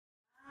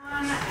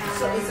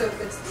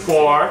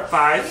4,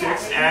 5,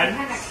 6, and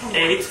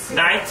 8,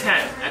 9,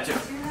 10. That's it.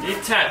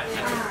 Need 10.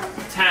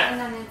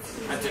 10.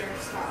 That's it.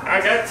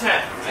 I got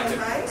 10. That's it.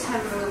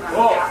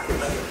 Whoa.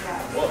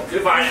 Whoa.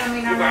 Goodbye.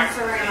 Goodbye.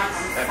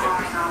 That's it.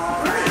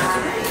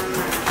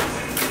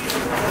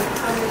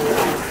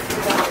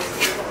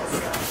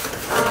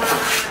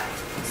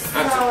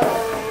 So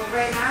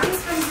right now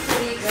he's been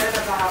pretty good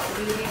about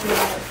leaving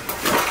it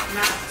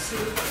not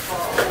too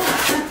full.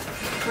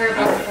 Where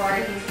before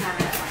he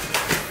kind of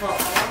full.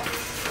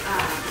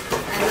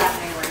 And then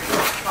they were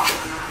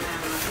falling on him.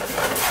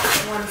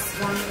 Once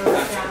one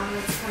goes down,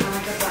 it's kind of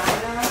like a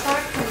domino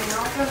effect coming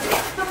out of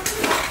it.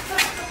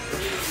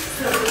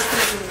 So this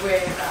is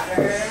way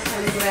better.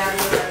 I'm glad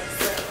we liked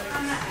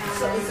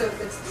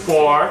it.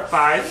 4,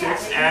 5,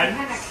 6, and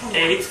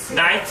 8,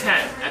 9,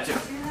 10. That's it.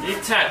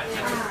 Need 10. That's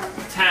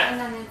it.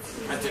 10.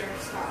 That's it.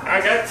 I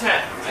got 10.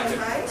 That's it.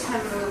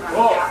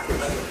 Whoa.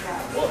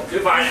 Whoa.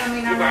 Goodbye.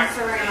 Goodbye.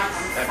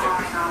 That's it.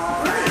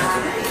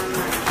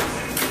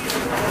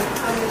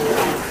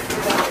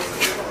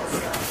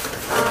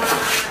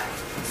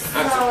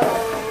 So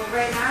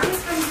right now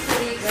he's been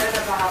pretty good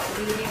about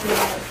leaving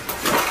it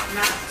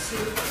not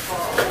too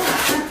full.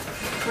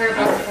 Where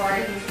before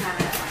he kind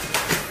of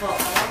full.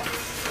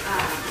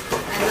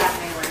 And then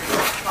they were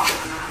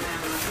falling on him.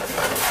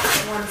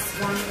 Once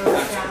one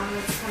goes down,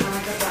 it's kind of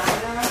like a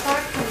domino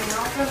effect coming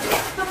out of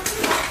it.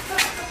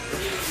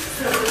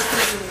 So this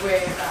is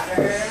way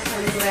better.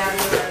 I'm glad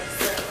we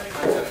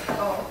liked it.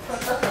 Oh.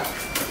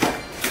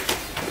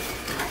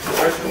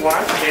 Where's the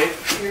watch, Dave?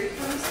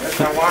 Where's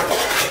my watch?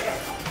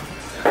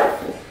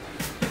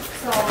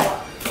 So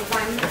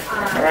when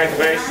Alright,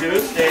 gray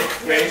shoes, Dave.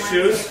 Gray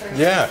shoes.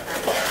 Yeah.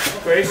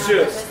 Gray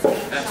shoes.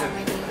 That's it.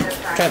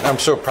 Kent, I'm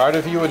so proud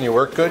of you and you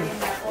work good.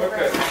 We're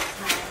good.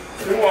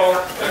 Too old.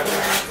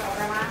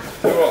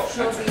 Too old.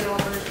 She'll be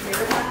over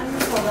here then,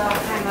 so they'll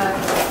kind of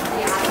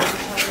be out of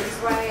each other's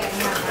way and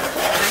have that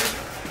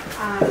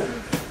fun.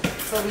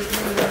 So we can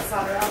even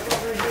set her up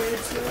over here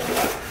too.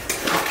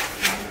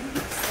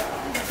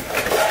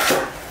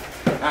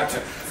 So That's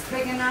it. it's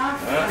big enough.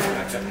 That's it.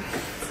 It's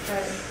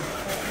good.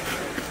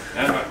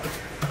 That's it.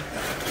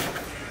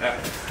 That's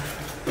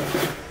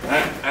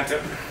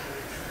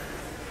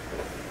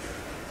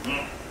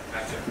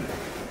it.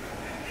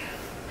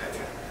 That's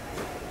it.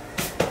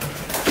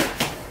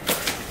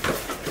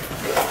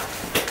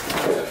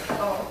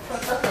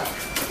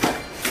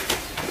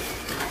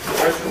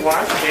 Where's the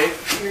watch, Dave?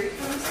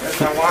 Where's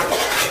my watch?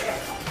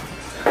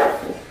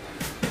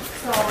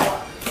 So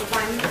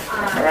when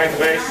Alright,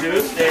 gray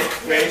shoes, Dave.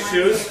 Gray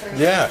shoes.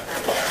 Yeah.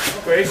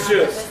 Gray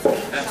shoes.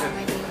 That's it.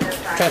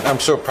 Kent, I'm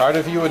so proud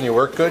of you and you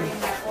work good.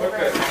 We're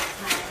good.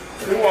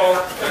 Too old.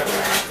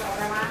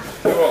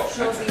 Too old.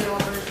 She'll be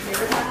over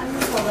here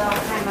then, so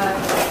they'll kind of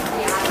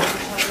be out of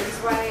each other's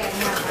way and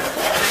have that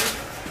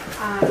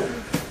fun.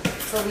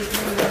 So we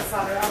can even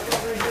set her up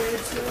over here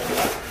too.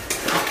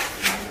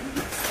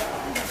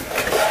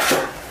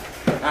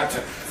 So That's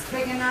it. it's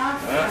big enough.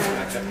 That's it.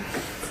 It's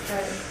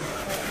good.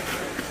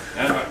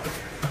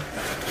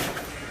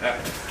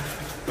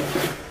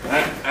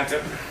 That's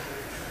it.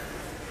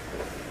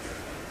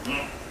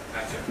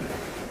 That's it. That's it.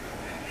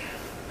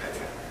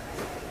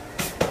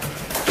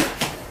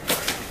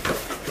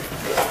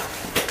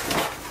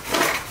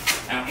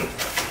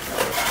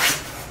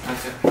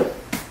 That's it.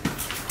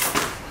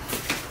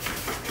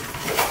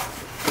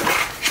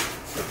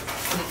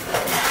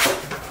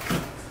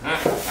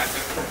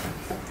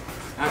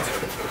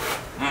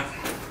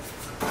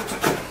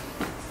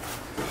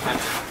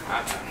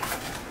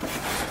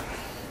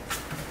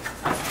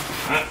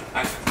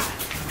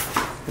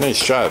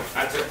 Nice job.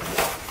 That's it.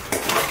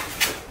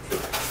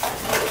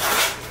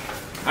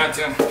 That's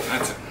it.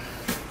 That's it.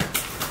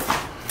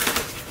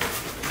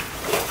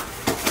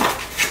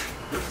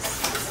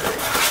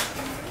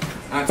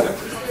 That's it.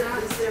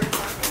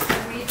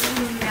 We do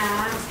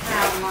not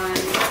have one,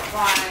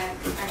 but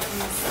I can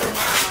send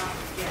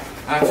it.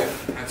 That's it.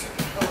 That's it.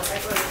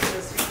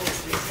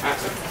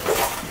 That's it.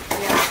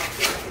 Yeah.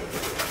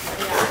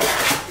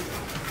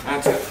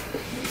 That's it.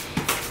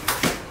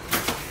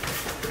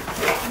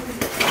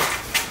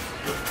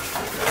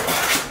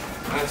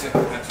 That's it. That's it.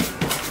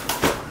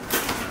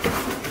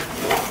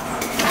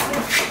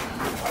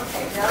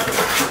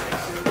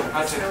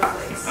 That's it.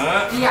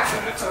 Yeah.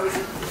 That's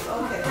it.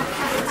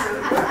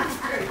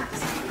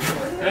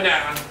 Good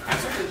down.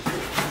 That's it.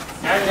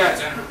 That's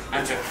it.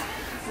 That's it.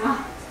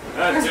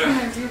 That's it.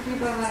 Do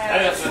people that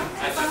That's it.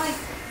 That's it.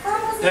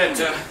 That's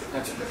it.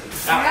 That's it.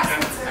 Yes,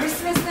 it's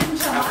Christmas in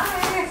July.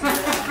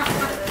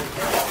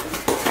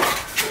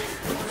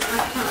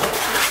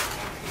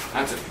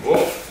 That's it.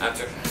 Whoa. That's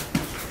it.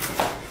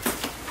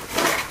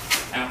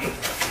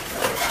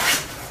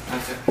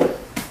 That's it.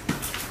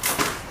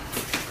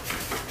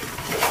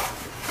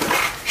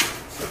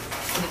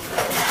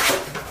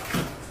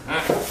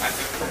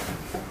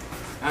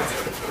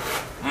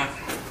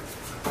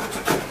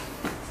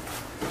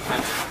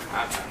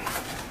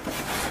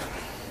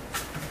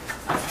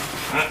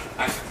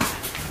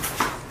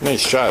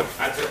 Nice job.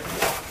 That's it.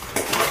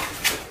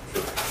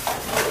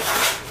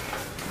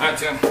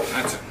 That's it.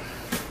 That's it.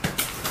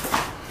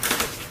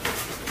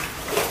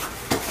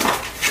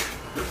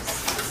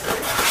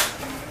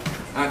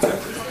 That's it.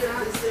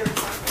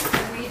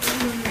 We do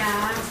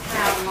not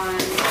have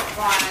one,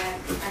 but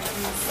I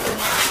can see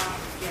how,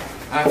 yeah.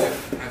 That's it.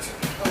 That's it.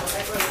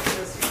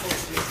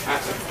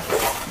 That's it.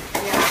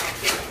 Yeah.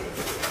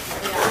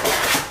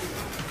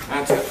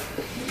 That's it.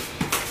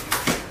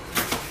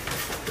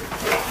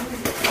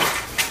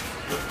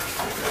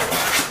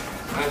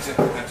 That's it.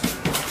 That's it.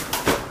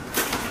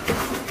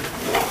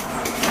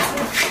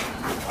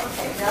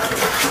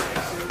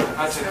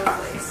 That's it.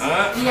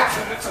 Yeah.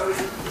 That's it.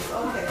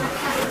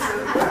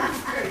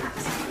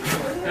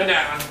 Good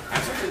down.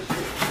 That's it.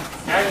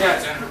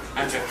 That's it.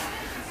 That's it.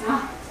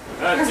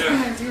 That's it.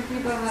 Gonna do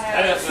people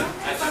whatever. That's it. I'm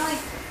That's like,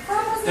 it.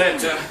 oh,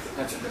 That's it.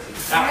 That's it.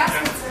 yes,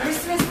 it's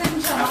Christmas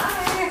in July.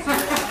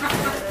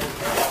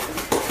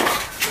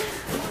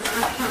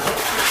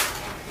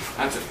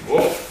 That's it.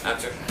 Whoa.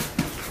 That's it.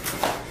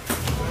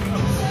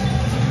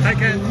 Hi,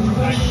 Ken.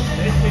 Hi.